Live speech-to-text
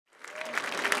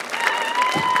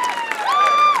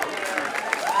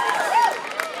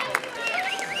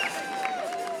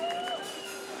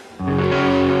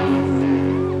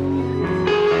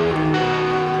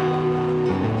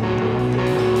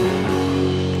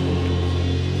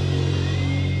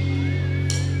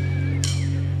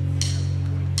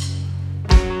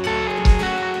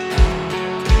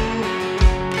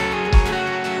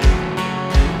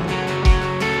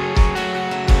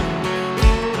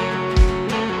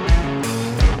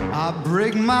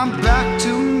break my back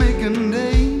to make a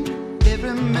name.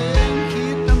 Every man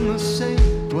here done the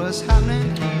same. What's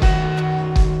happening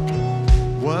here?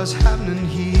 What's happening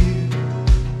here?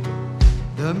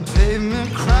 The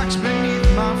pavement cracks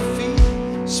beneath my feet.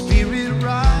 Spirit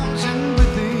rising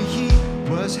with the heat.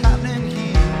 What's happening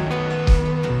here?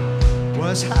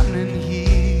 What's happening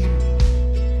here?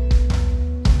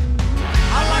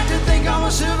 I like to think I'm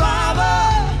a survivor,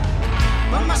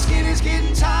 but my skin is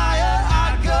getting tired.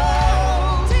 I go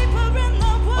deeper in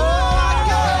the water. Oh, I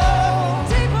go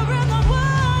deeper in the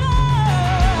water.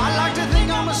 I like to think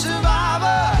I'm a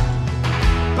survivor,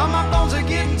 but my bones are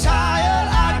getting tired.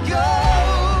 I go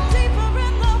deeper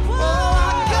in the water. Oh,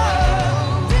 I go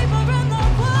deeper in the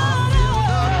water. I feel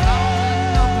the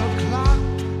pounding of the clock.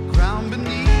 Ground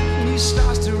beneath me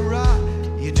starts to rock.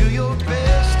 You do your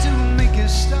best to make it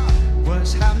stop.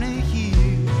 What's happening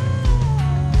here?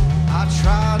 I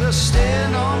try to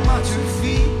stand on my 2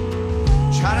 feet,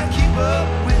 try to keep up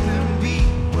with the beat.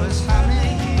 What's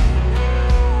happening here?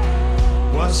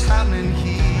 What's happening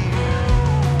here?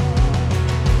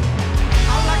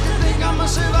 I like to think I'm a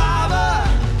survivor,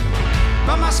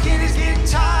 but my skin is getting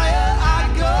tired. I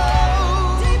go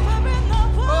deeper in the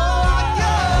water. Oh, I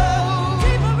go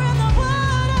deeper in the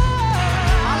water.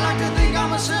 I like to think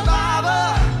I'm a survivor,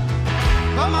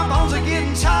 but my bones are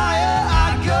getting tired. I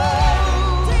go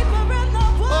deeper in the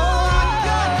water. Oh, I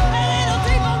go a little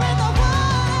deeper in the water.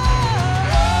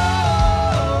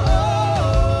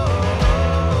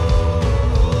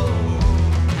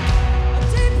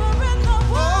 Deeper in the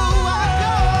water. Oh, I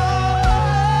go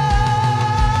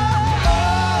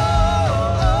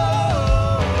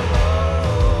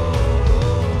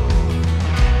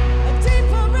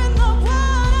deeper in the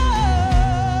water.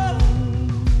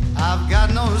 I've got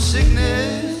no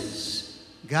sickness,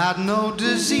 got no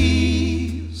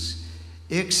disease,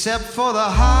 except for the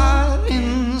heart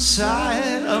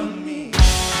inside of me.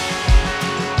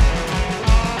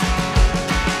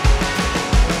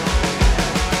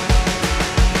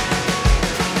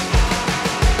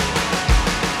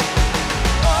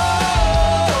 Oh,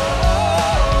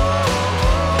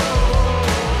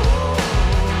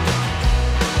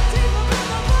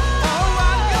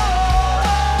 I go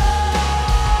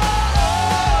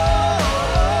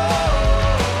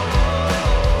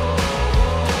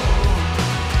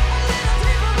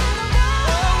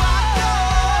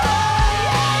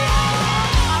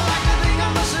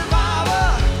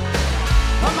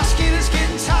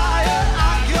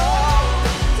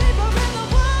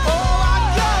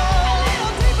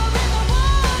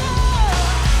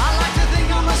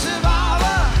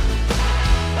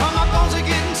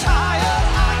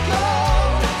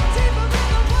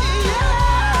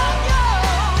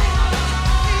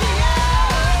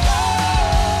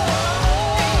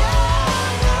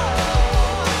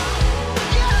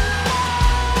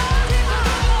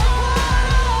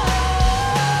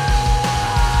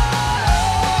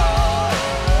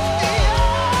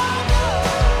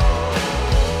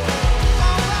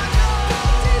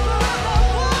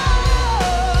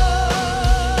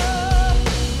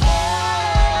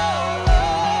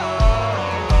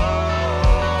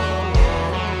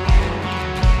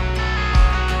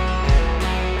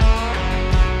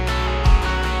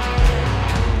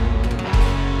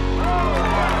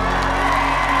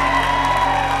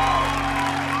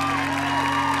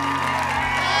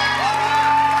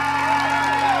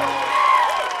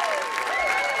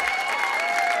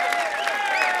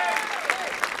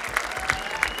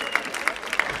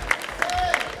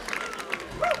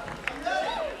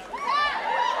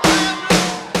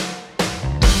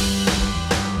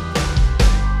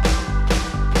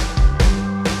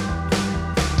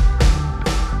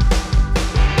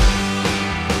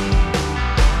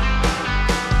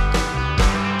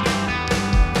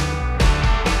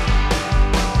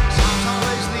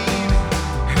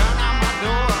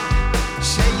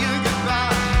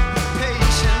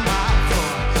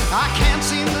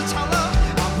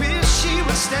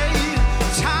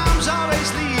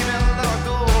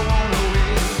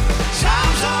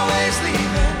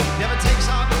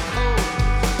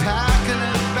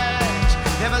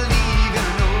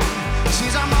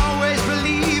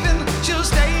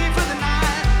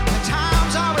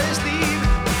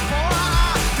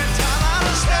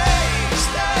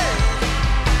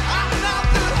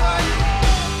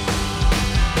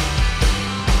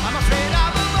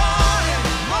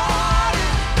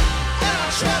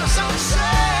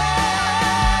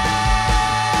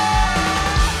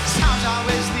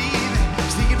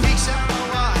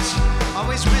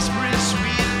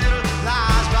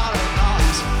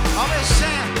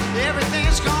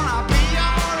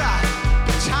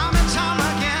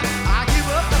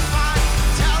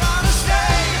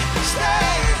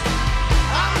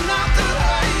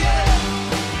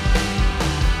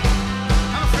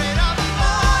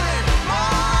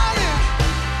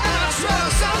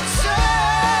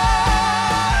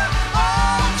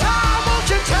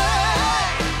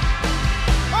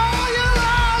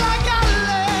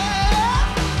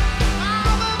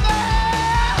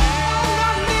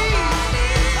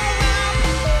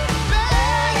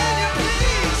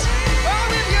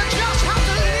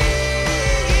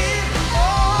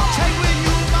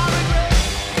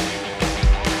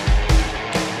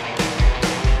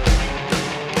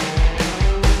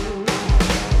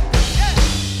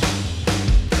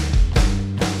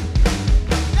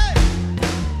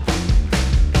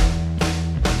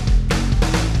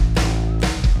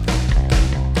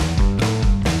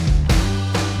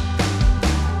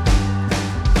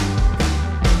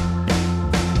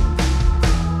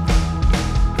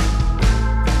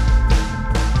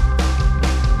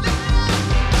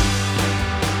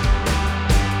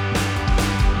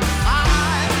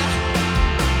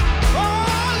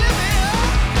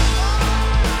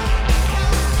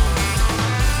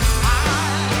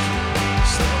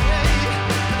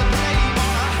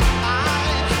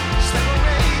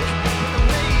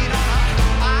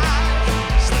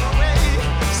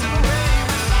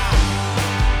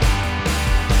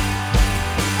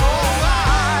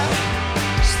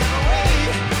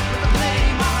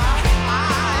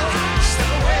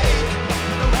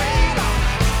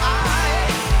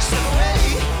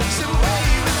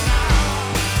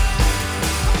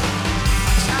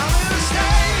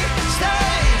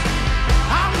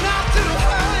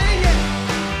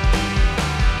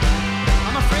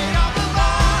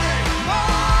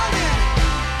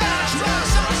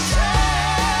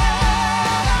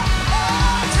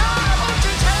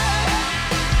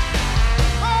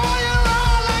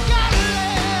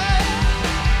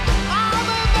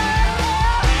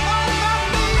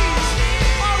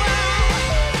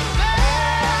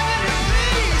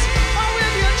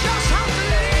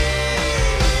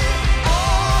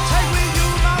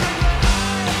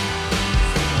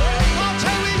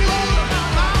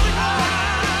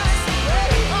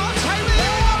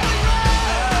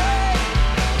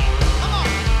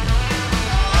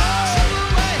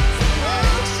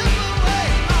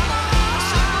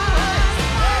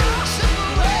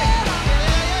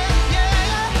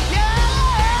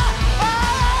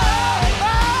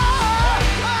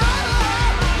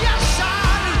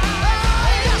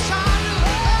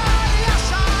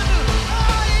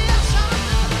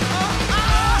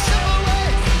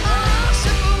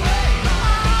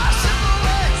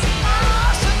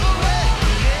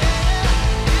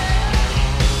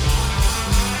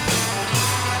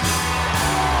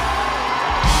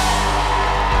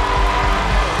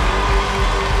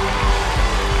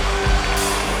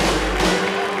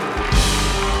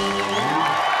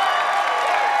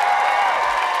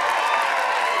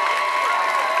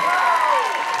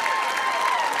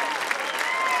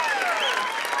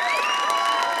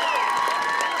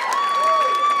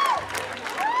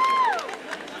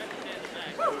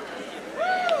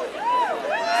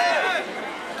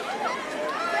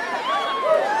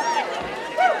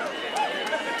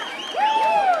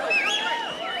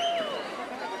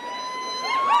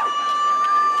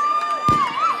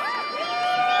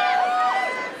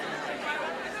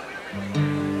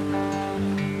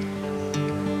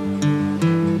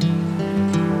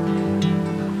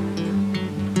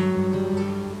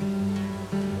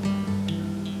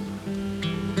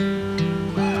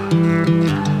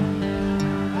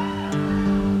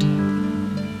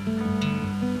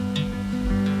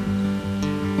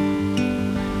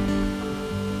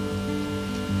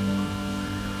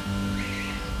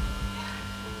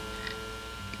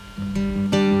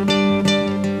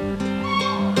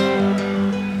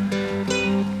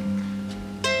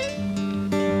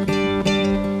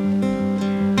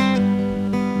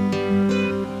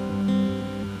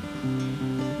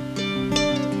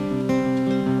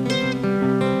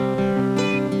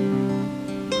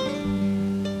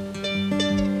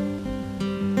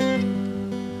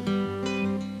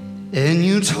And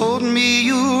you told me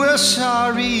you were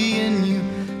sorry and you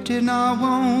did not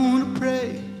want to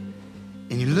pray.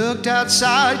 And you looked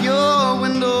outside your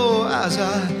window as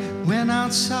I went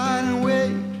outside and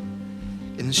waited.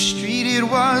 In the street it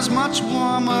was much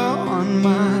warmer on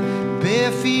my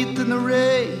bare feet than the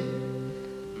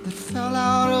rain that fell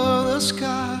out of the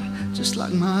sky, just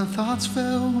like my thoughts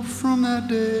fell from that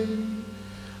day.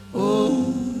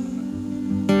 Oh,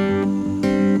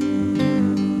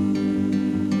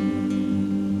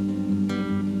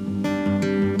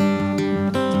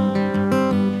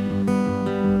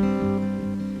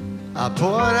 I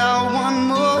poured out one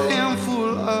more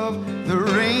handful of the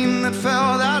rain that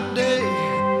fell that day.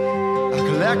 I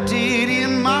collected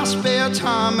in my spare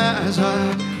time as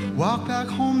I walked back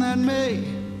home that May.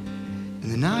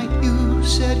 And the night you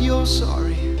said you're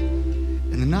sorry,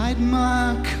 and the night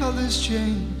my colors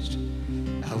changed,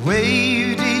 I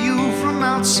waved at you from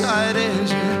outside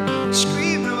as you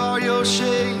screamed of all your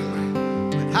shame.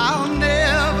 But I'll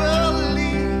never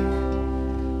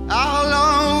leave, I'll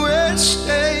always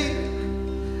stay.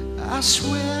 I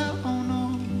swear on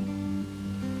all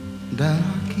that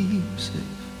I'll keep safe.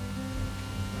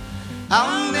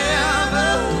 I'll never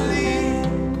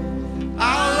leave,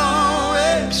 I'll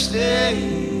always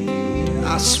stay.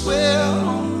 I swear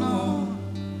on all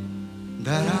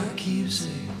that I'll keep safe.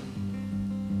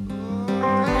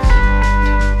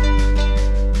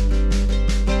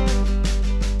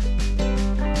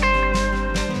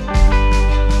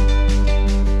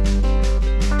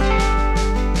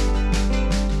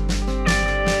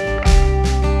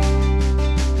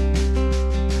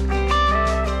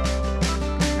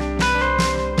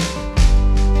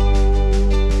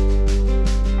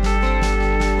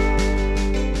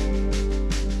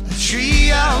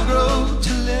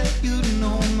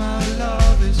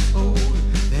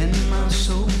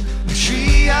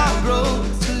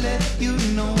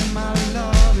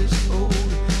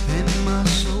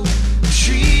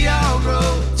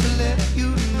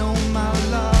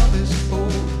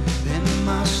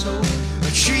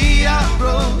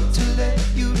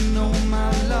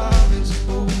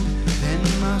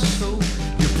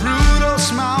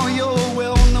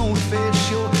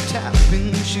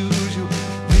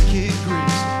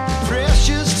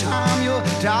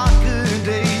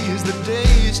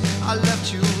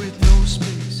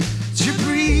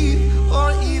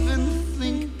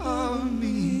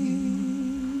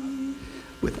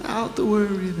 Without the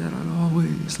worry that I'll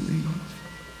always leave.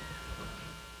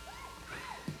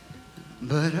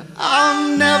 But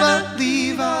I'll never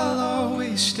leave, I'll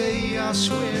always stay. I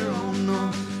swear on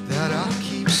all that I'll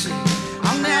keep saying.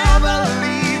 I'll never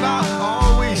leave, I'll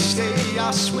always stay.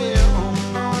 I swear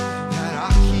on all that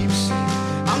I'll keep saying.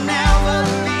 I'll never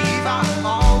leave, I'll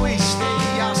always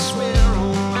stay. I swear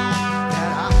on all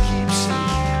that I'll keep saying.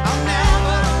 I'll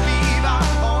never leave,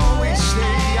 I'll always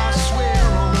stay. I swear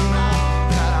on all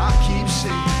that I'll keep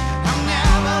saying. I'll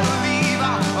never leave,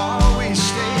 I'll always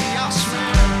stay. I swear.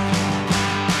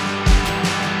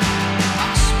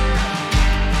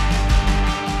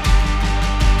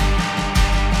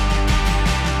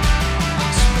 I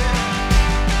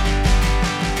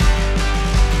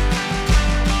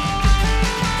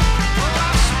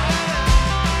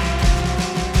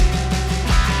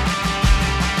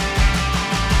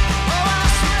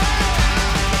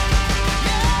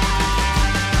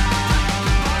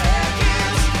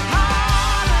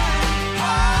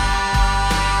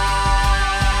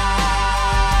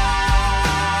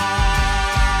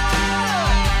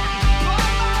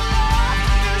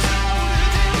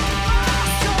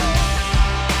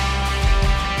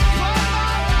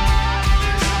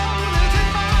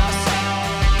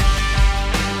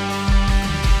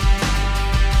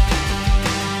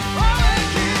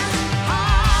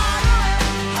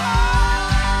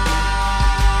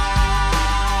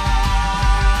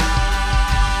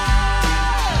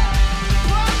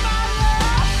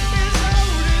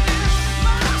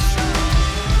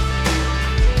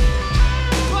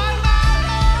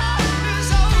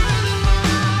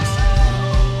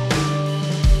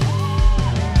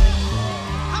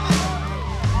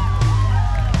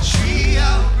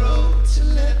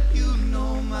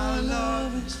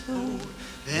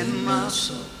in my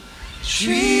soul. A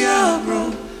tree I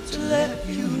grow to let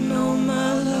you know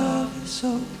my love is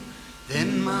old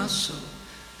in my soul.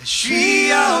 A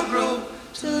tree I'll grow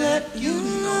to let you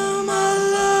know my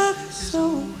love is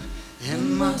old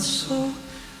in my soul.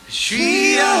 A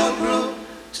tree I'll grow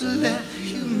to let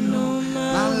you know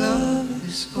my love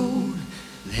is old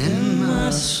in my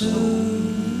soul.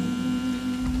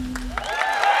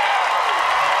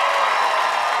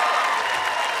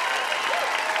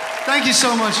 Thank you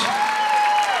so much.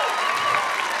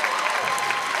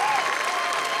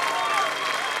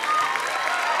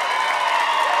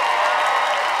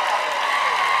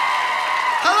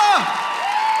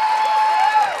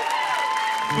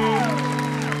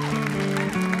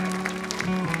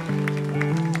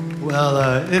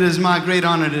 Well, it is my great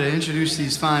honor to introduce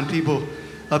these fine people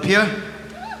up here.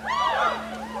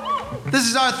 This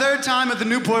is our third time at the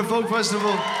Newport Folk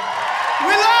Festival.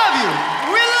 We love you!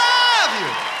 We love you!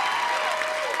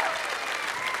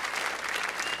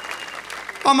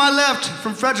 On my left,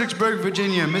 from Fredericksburg,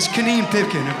 Virginia, Miss Keneen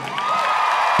Pipkin.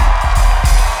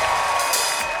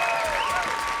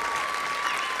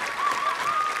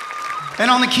 And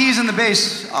on the keys and the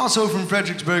bass, also from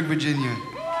Fredericksburg, Virginia,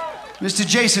 Mr.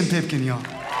 Jason Pipkin, y'all.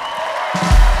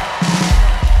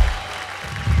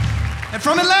 And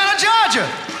from Atlanta, Georgia,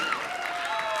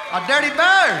 our Dirty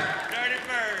Bird. Dirty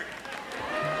Bird.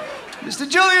 Mr.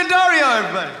 Julian Dario,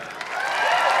 everybody.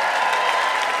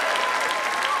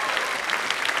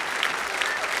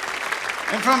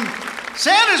 And from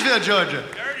Sandersville, Georgia,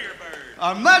 Dirtier Bird.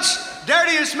 Our much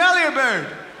dirtier, smellier bird,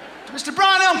 Mr.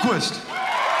 Brian Elmquist.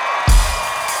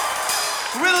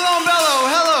 With a long bellow,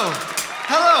 hello,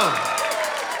 hello.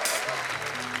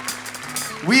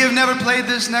 We have never played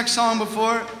this next song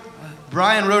before.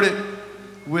 Brian wrote it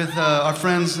with our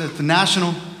friends at the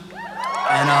National,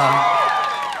 and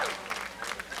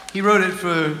he wrote it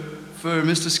for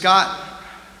Mr. Scott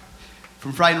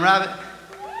from Frightened Rabbit.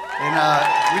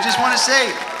 And we just want to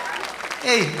say,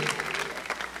 hey,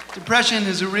 depression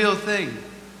is a real thing.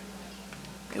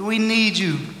 And we need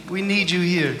you. We need you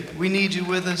here. We need you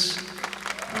with us.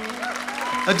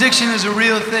 Addiction is a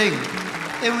real thing.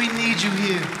 And we need you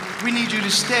here. We need you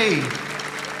to stay.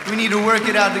 We need to work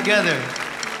it out together.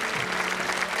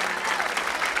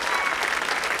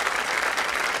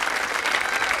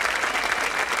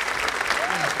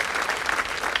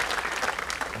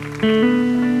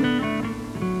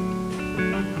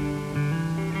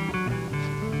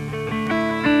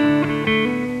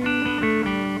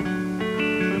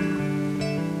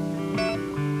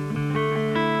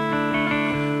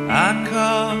 I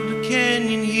carved a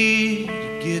canyon here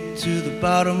to get to the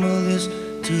bottom of this,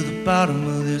 to the bottom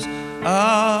of this.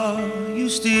 Are you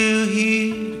still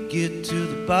here to get to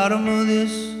the bottom of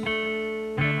this?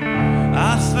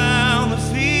 I found the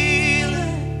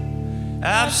feeling,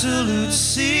 absolute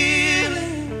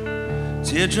ceiling,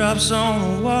 teardrops on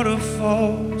a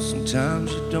waterfall.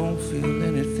 Sometimes you don't feel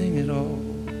anything at all.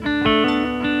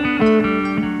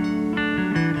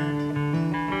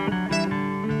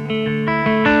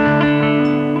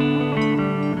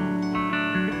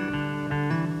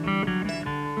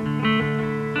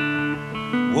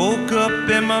 Woke up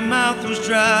and my mouth was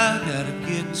dry. Gotta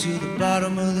get to the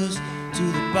bottom of this, to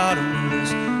the bottom of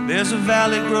this. There's a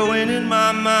valley growing in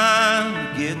my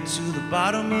mind. Get to the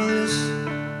bottom of this.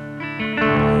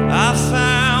 I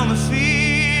found the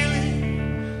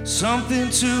feeling, something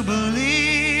to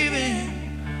believe in.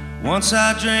 Once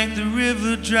I drank the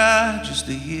river dry, just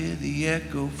to hear the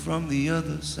echo from the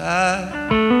other side.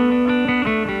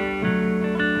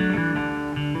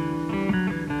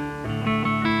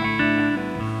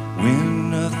 When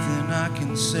nothing I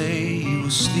can say will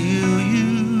steal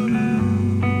you,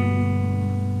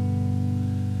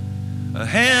 a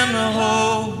hand to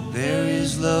hold, there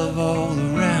is love all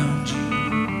around you.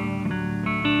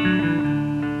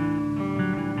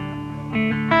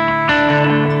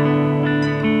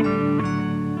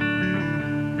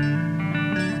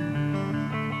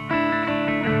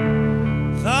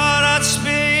 Thought I'd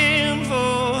spend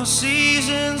 4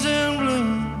 seasons in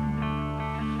bloom,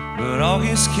 but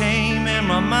August came and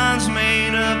my mind's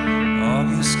made up.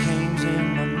 August came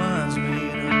and my mind's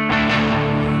made up.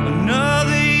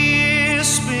 Another year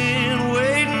spent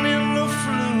waiting in the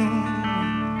flume,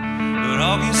 but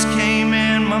August came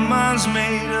and my mind's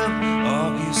made up.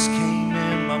 August came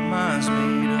and my mind's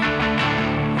made up.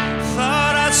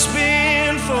 Thought I'd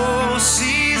spend 4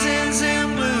 seasons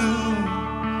in bloom,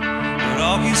 but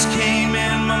August came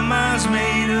and my mind's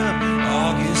made up.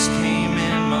 August came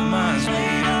and my mind's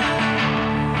made up.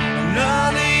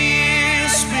 Another year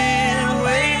spent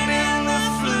waiting in the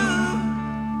flu,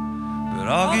 but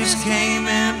August came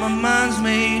and my mind's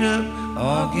made up.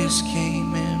 August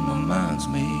came and my mind's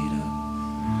made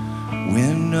up.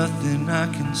 When nothing I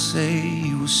can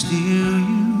say was still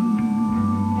you.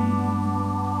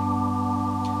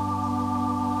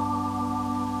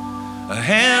 A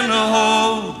hand to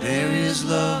hold, there is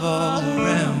love all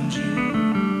around you.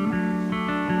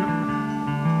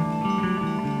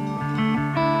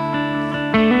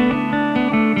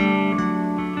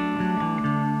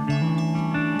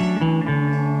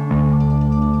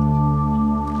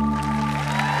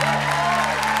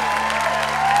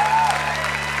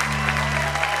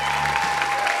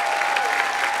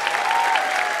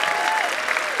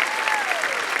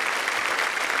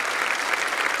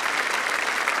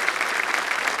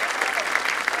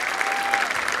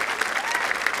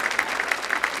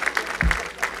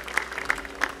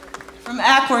 From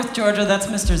Ackworth, Georgia, that's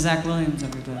Mr. Zach Williams,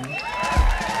 everybody.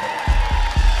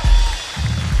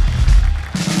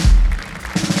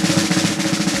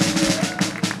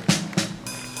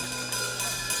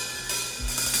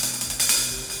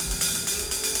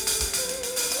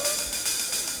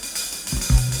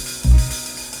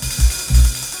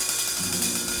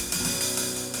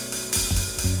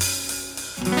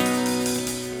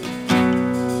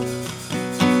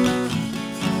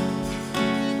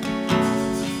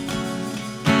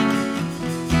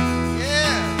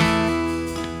 Yeah.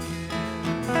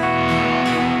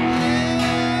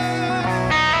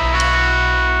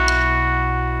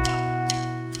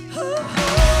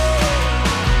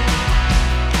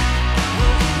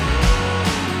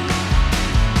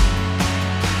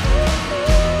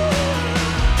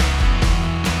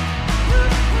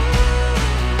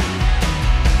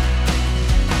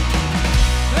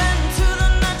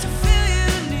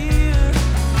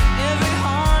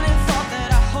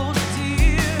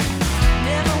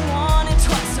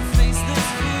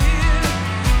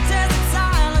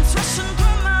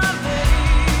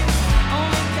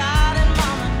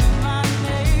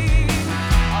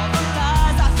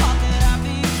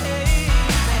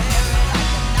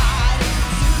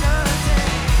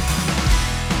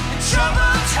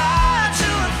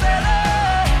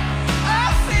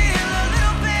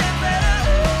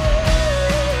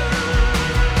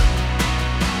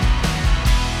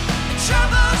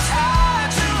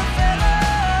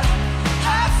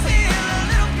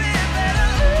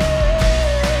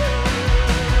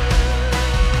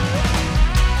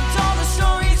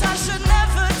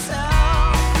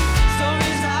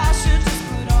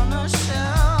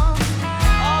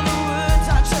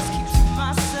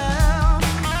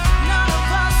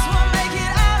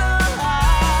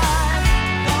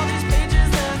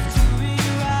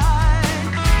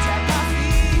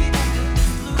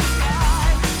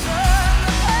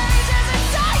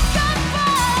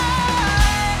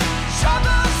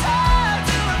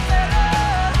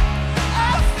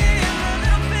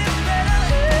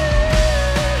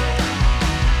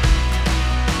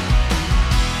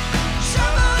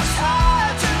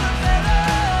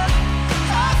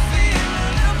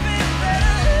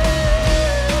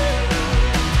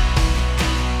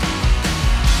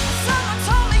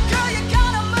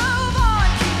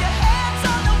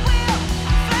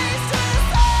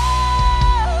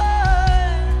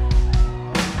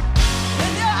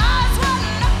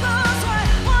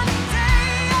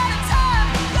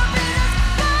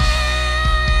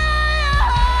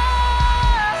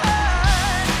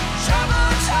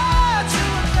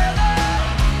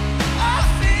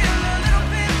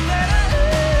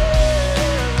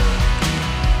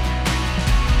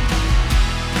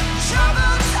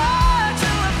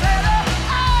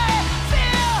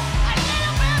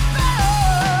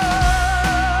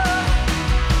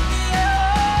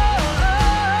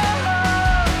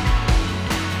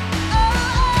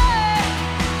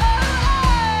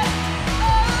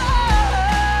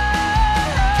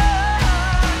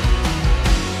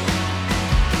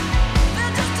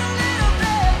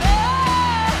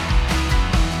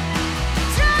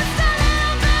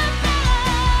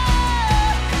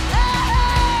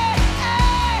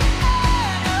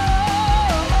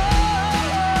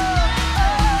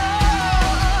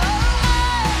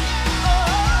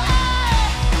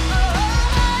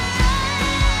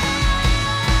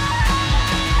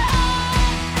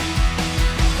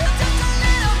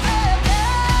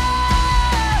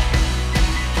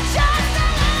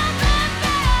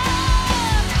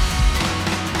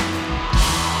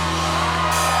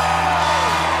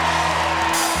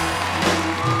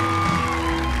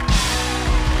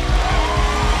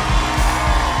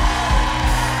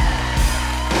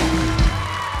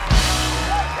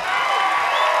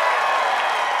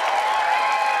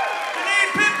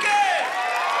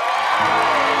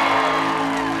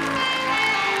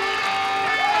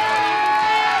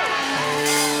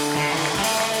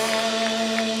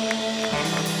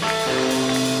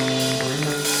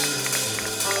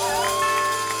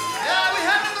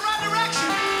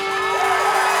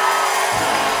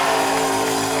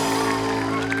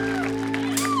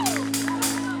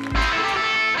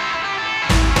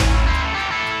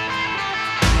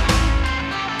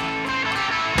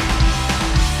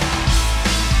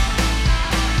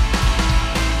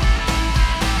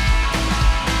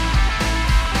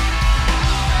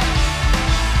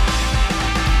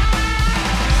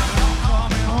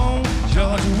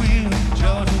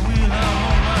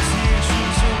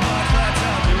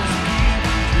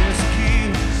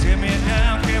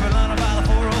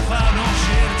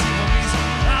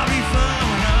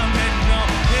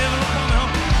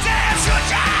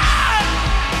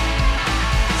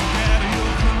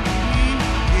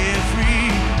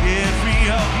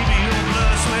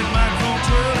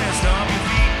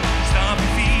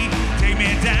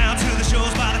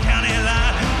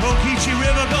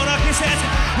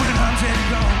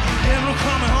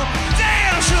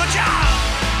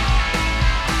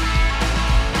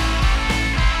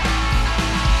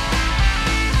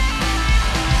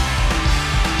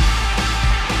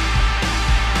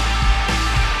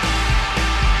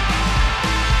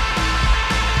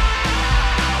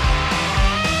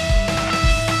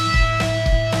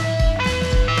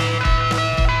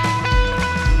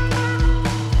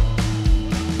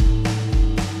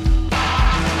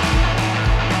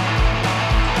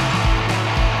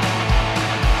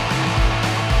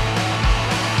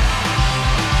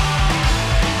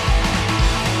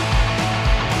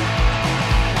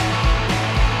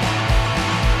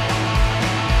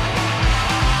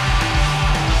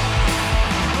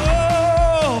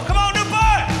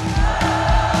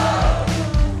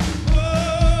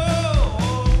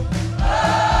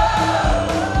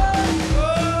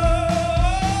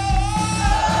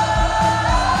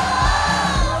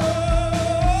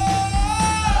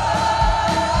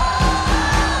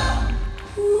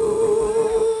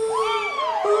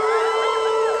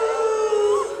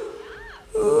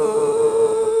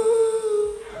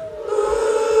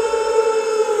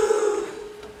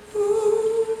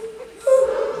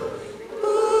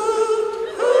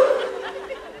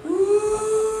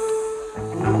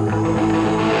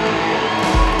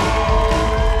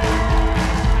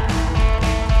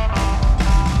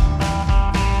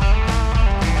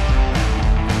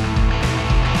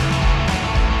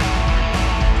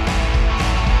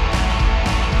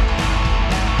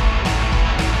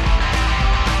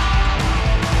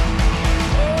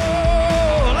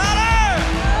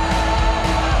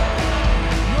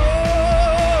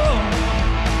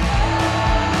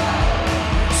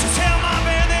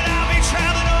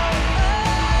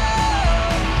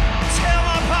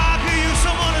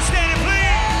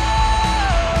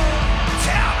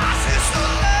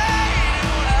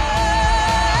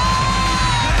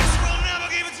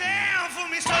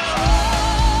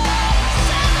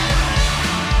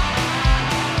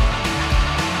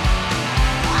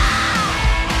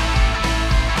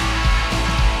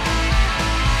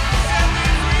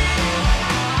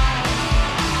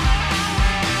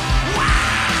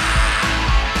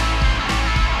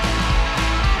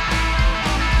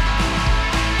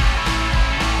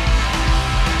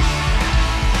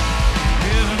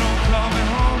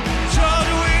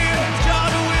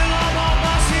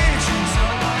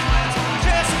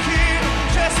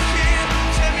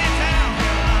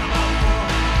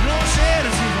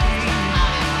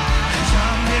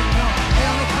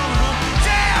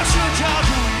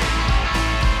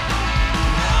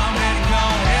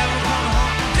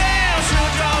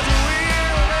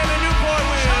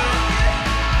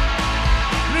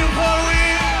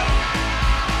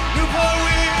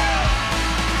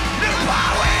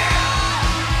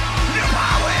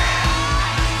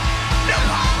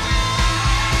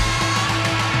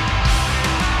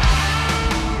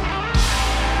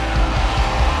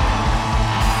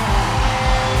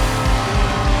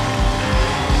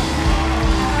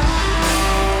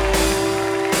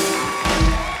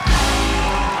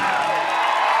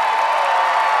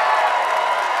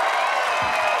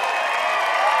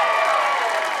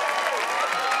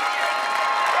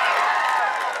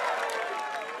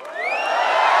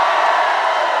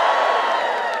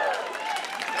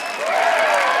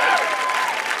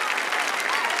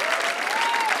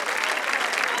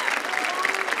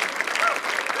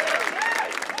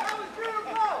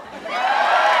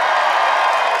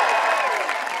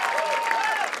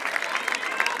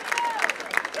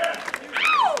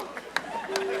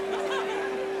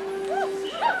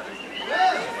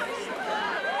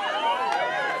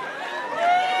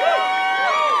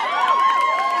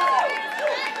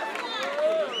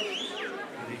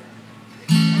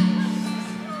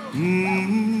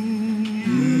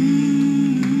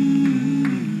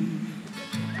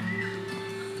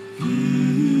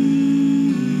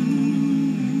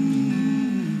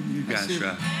 guys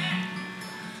try.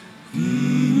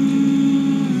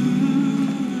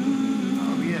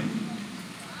 Oh, yeah.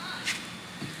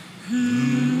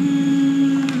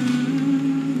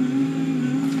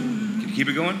 Can you keep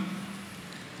it going?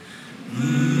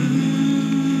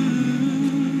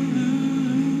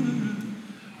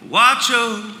 Watch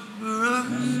over us.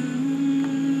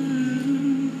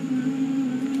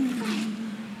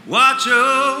 Watch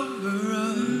over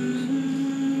us.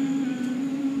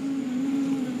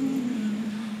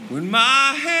 When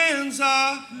my hands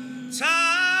are tired,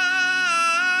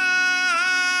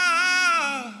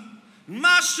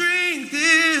 my strength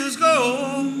is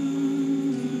gone.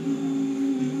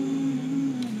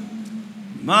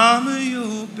 Mama,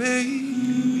 your baby's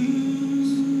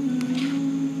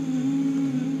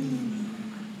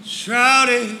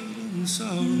shrouded in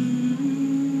sorrow.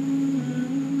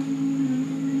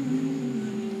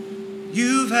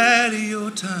 You've had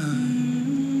your time,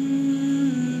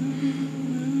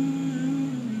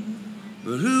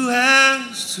 but who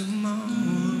has tomorrow?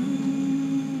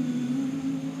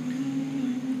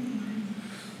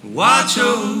 Watch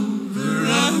over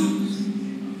us.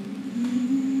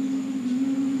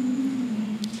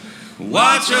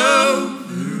 Watch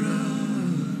over us.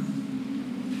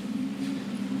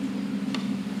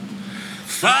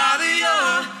 Father,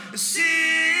 your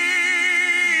sickness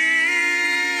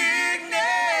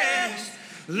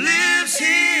lives here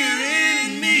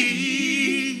in me.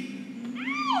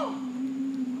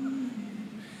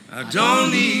 I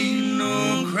don't need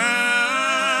no crown.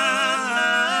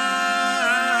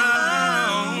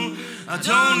 I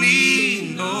don't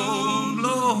need no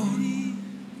glory.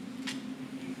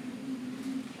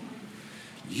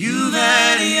 You've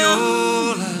had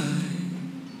your life,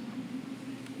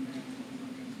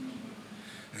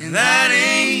 and that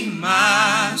ain't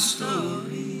my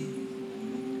story.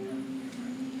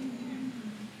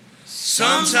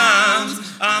 Sometimes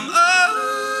I'm up,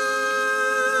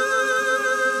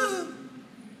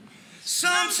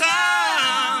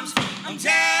 sometimes I'm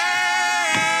down,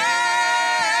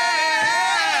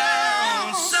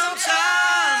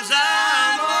 sometimes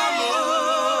I'm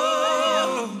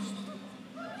almost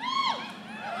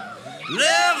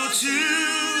level to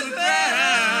the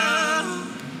ground,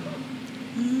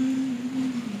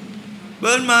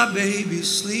 but my baby's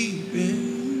sleeping,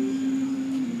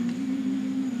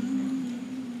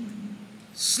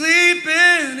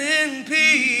 sleeping in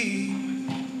peace.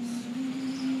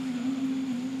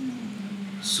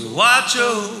 So watch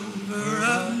over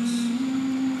us,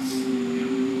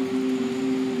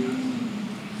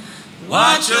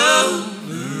 watch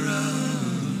over us.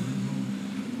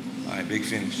 All right, big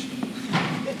finish.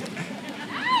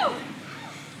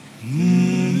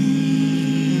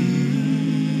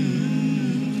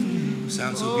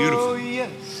 Sounds so beautiful. Oh,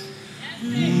 yes.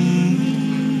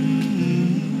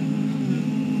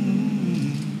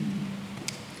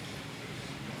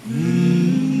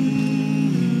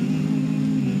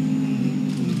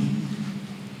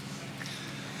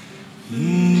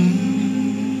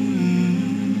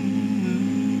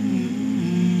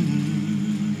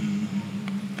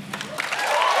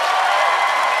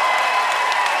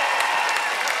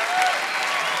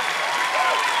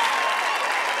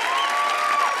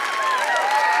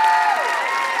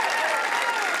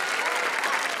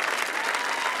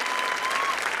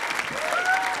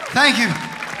 Thank you.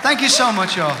 Thank you so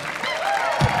much, y'all.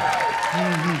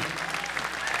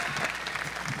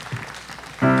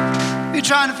 You're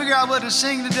trying to figure out what to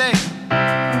sing today.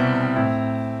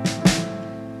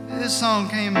 This song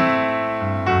came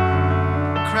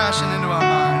crashing into our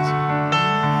minds.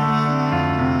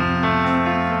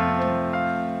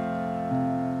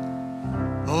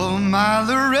 Oh, my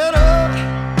Loretta,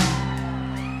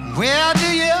 where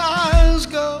do your eyes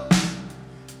go?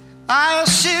 I'll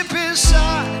sit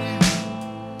beside you,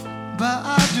 but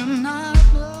I do not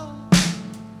know.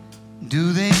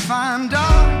 Do they find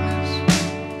darkness?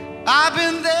 I've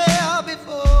been there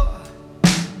before,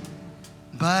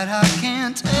 but I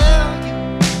can't tell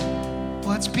you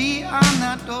what's beyond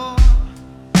that door.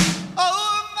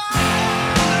 Oh, my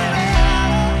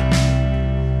Loretta,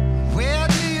 where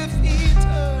do your feet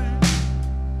turn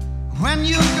when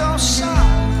you go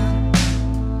silent?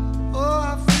 Oh,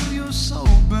 I feel you so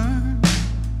burn.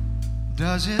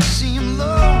 Does it seem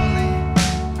lonely?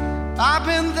 I've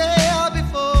been there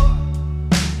before,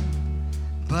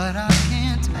 but I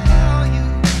can't tell you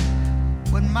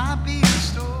what might be in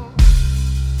store.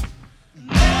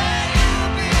 May you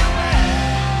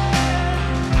beware,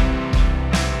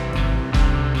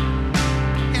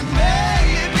 and may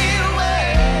you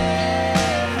beware.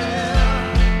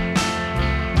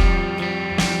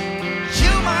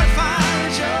 You might find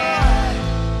joy,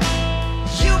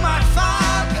 you might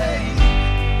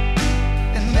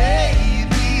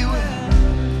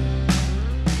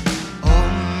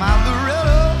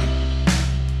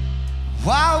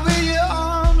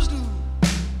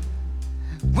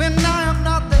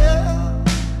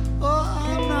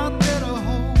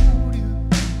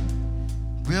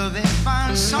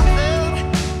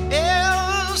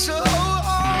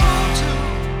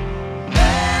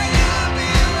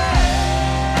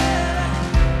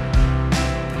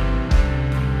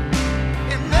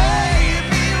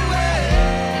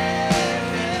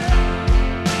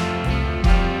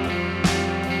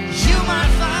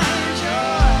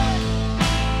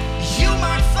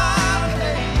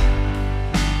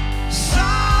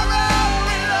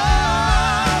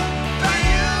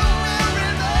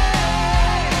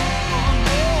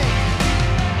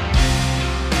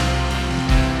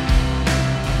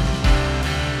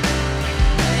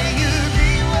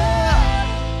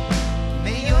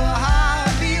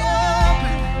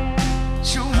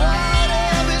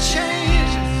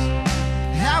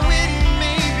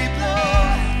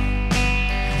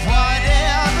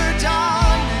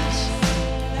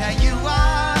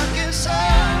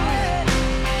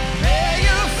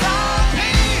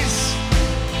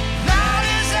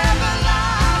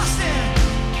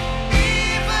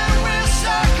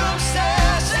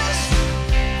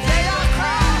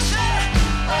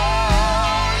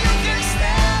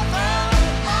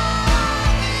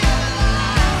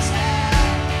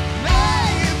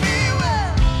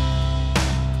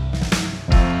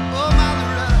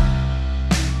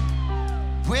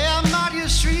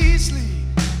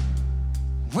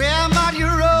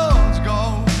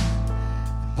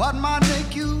what might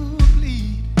make you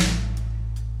bleed.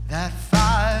 That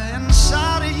fire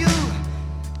inside of you,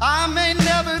 I may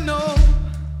never know,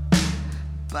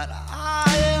 but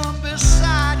I am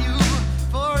beside you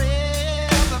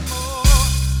forevermore.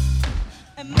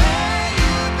 And may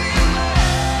you be well,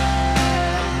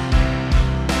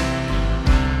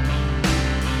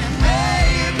 and may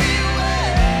you be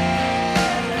well.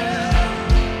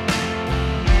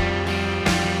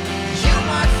 You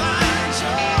might find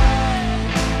joy,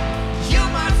 you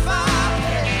might find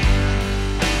pain.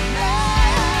 May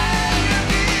you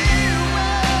be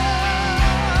well.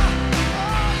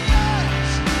 Oh yes,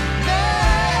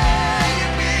 may you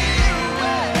be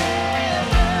well.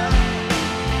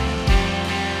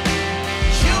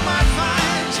 You might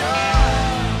find joy,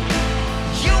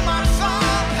 you might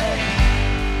find pain.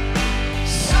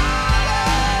 Sorrow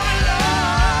and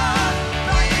love,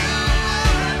 but you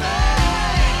will remain.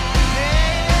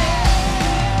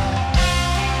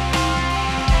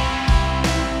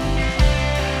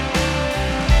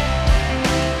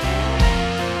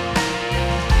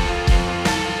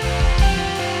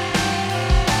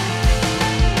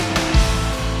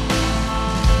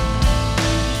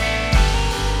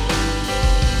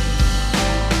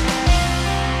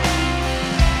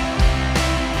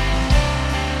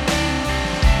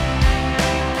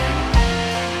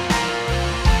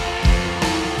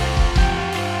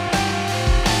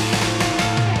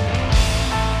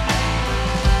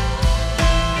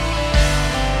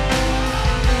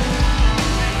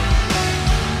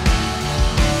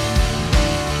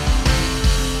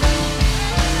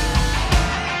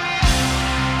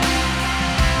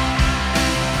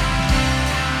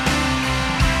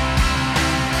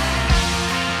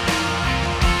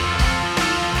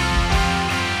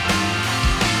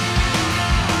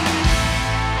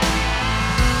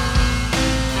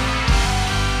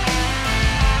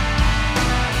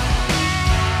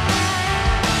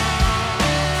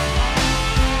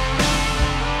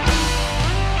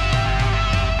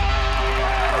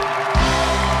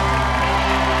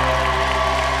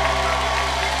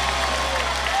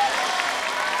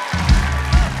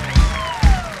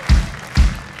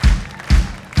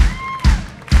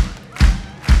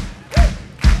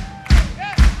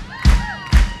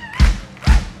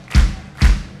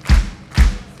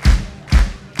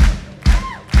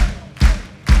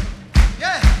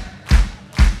 Yeah.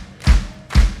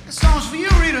 This song's for you,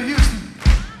 Rita Houston.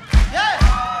 Yeah.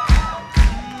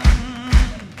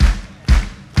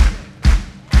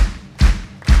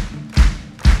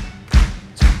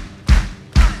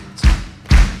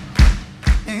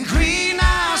 And green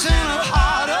eyes and a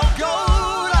heart of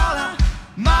gold. All the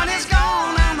money's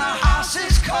gone and the house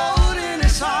is cold, and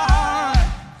it's alright.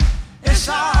 It's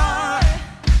alright.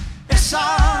 It's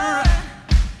alright.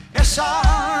 It's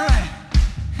alright.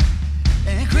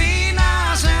 And green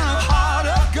eyes and a heart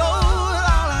of gold.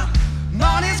 All the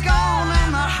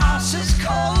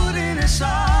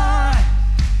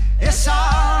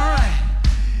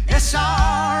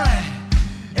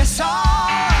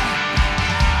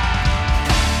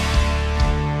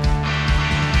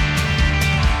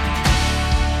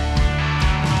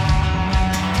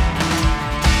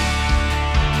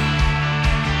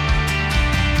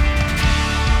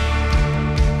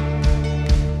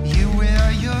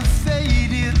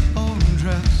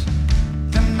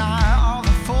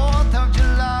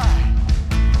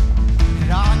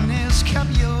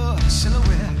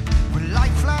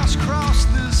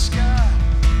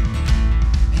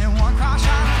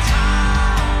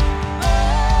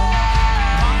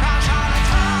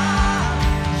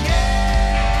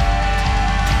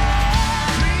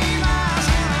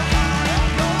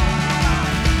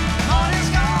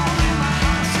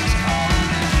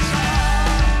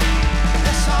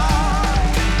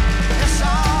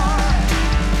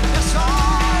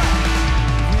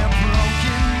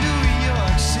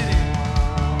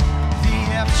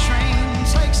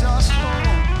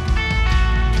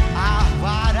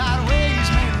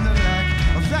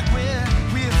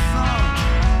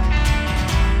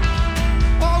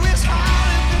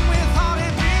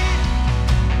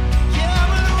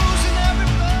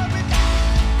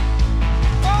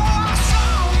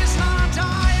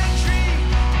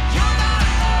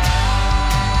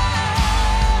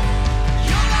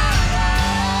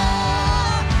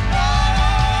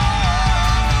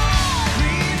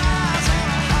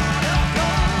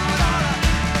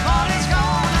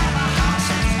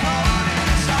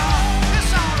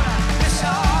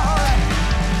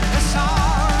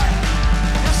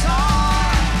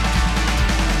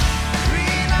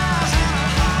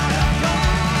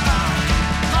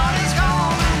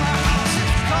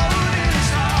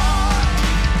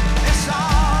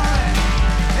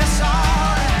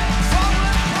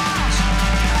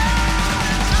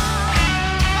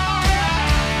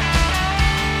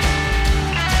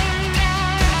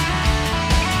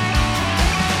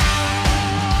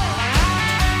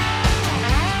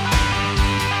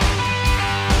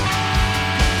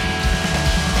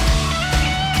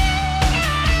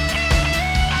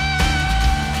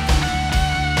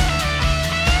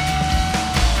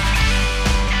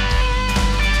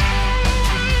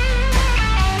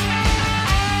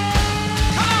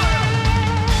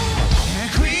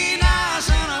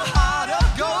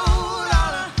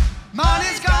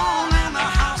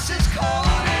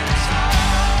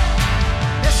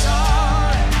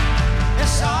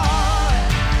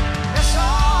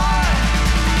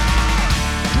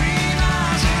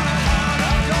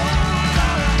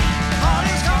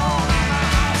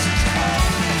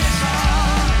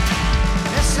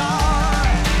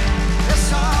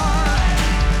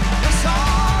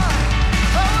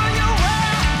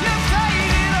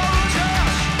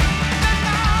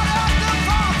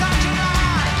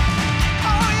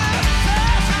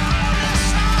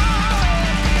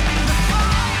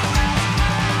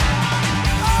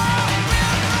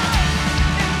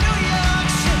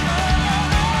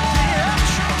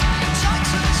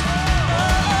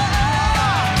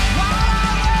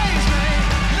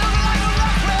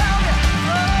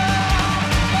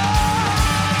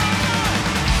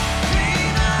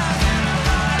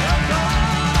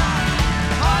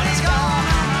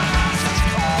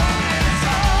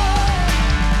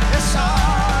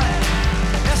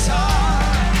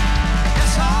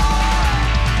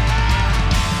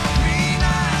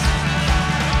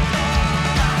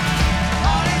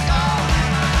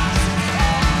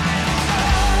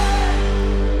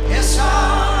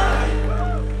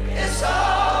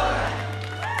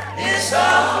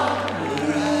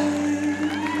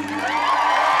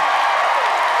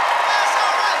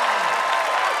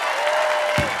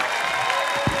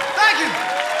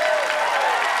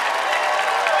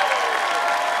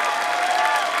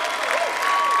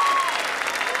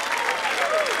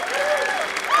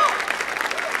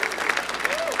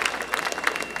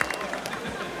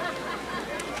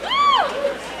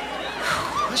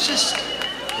let's just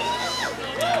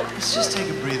take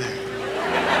a breather. I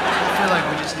feel like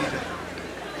we just need to,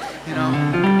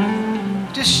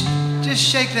 just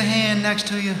shake the hand next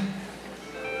to you.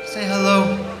 Say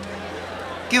hello.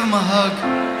 Give him a hug,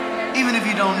 even if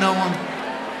you don't know him.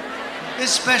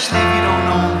 Especially if you don't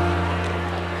know him.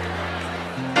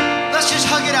 Let's just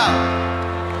hug it out.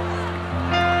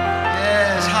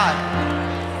 Yeah, it's hot.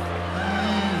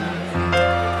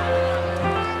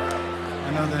 I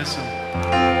know there's some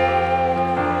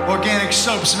organic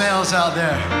soap smells out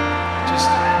there. Just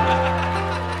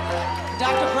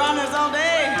Dr. Bronner's all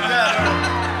day.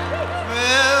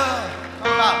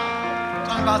 well,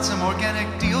 talking about some organic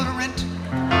deodorant.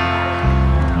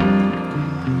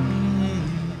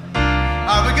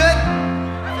 Are we good?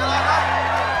 Feel all right?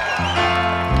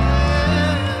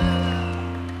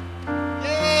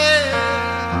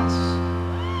 Yes.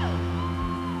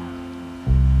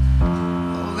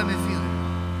 Oh, let me feel it.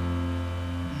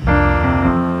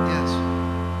 Yes.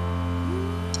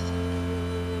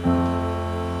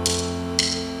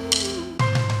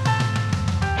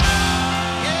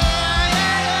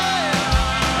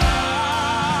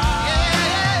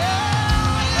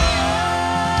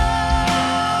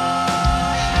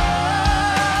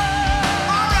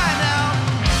 All right now.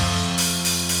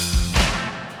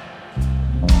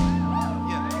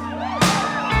 Yeah.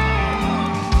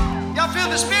 Y'all feel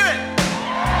the spirit?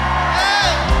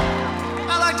 Hey,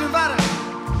 I'd like to invite a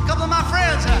couple of my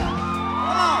friends out.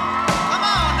 Come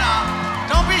on now.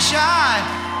 Don't be shy.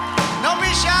 Don't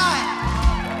be shy.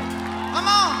 Come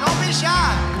on, don't be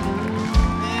shy.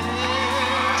 Yes.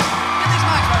 Get these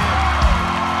mics right here.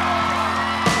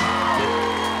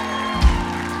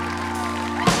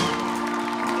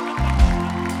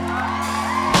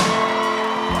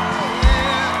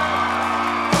 Yeah.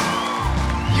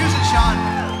 Use it, Sean.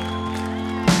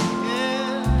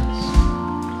 Yes.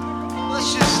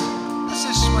 Let's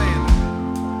just sway it.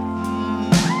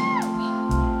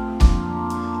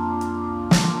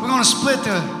 We're gonna split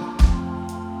the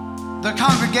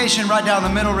congregation right down the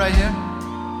middle right here.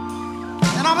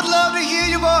 And I would love to hear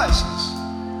your voices.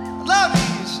 I'd love to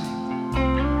hear you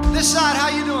sing. This side, how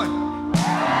you doing?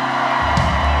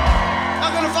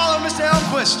 I'm gonna follow Mr.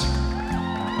 Elmquist.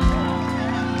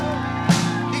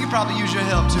 He could probably use your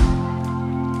help too.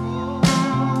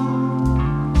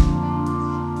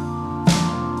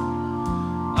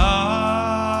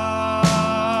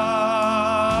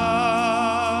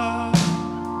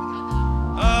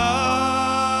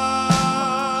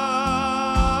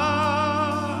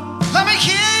 Let me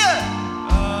hear you.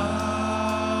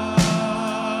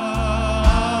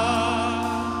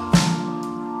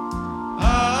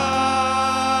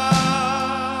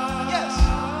 Yes.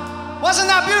 Wasn't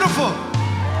that beautiful?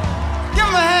 Give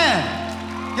him a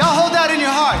hand. Y'all hold that in your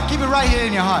heart. Keep it right here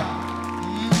in your heart.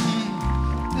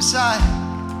 This side.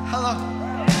 Hello.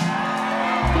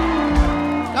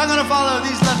 Y'all gonna follow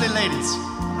these lovely ladies.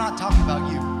 I'm not talking about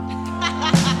you.